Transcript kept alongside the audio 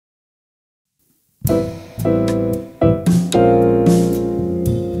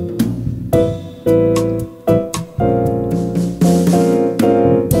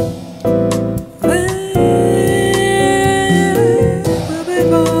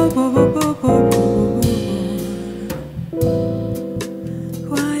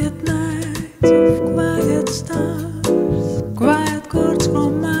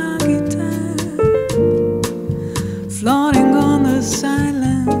Floating on the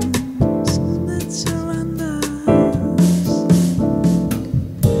silence that surrenders.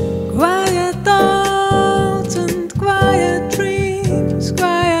 Quiet thoughts and quiet dreams,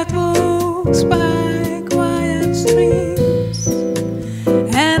 quiet walks by quiet streams,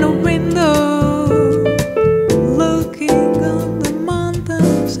 and a window looking on the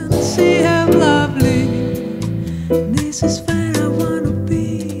mountains and see how lovely. This is where I wanna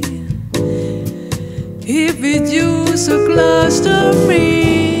be. If it's you so close to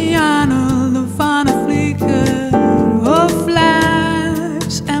me, I know the final flicker of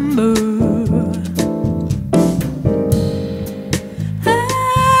life's ember. I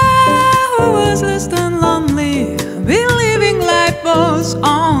was lost and lonely, believing life was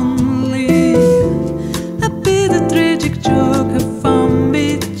only a bit of tragic joke I found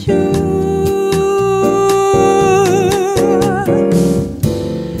with you.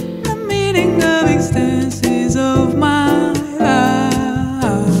 The meaning of existence of my life.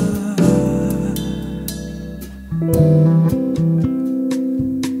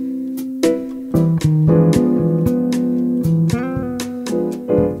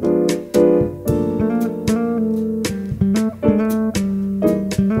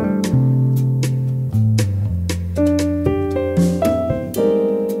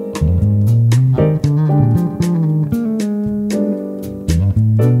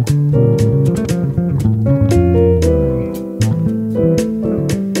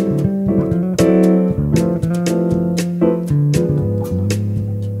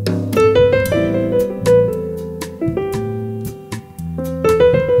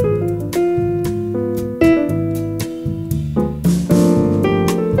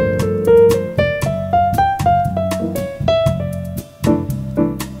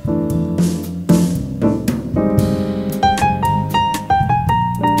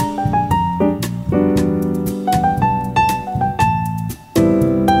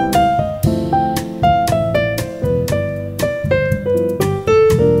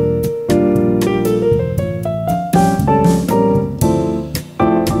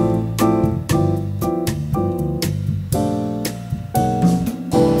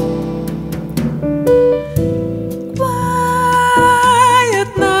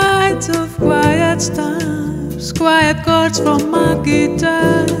 Of quiet stars, quiet chords from my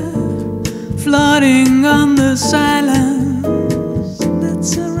guitar, floating on the silence that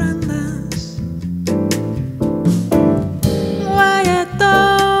surrenders. Quiet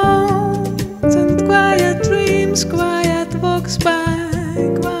thoughts and quiet dreams, quiet walks by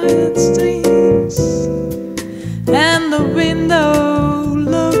quiet streams, and the window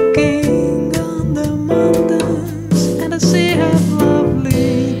looking on the mountains, and I see how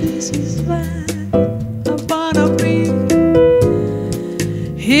lovely. This is where I wanna be.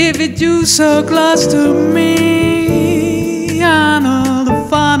 If it's you so close to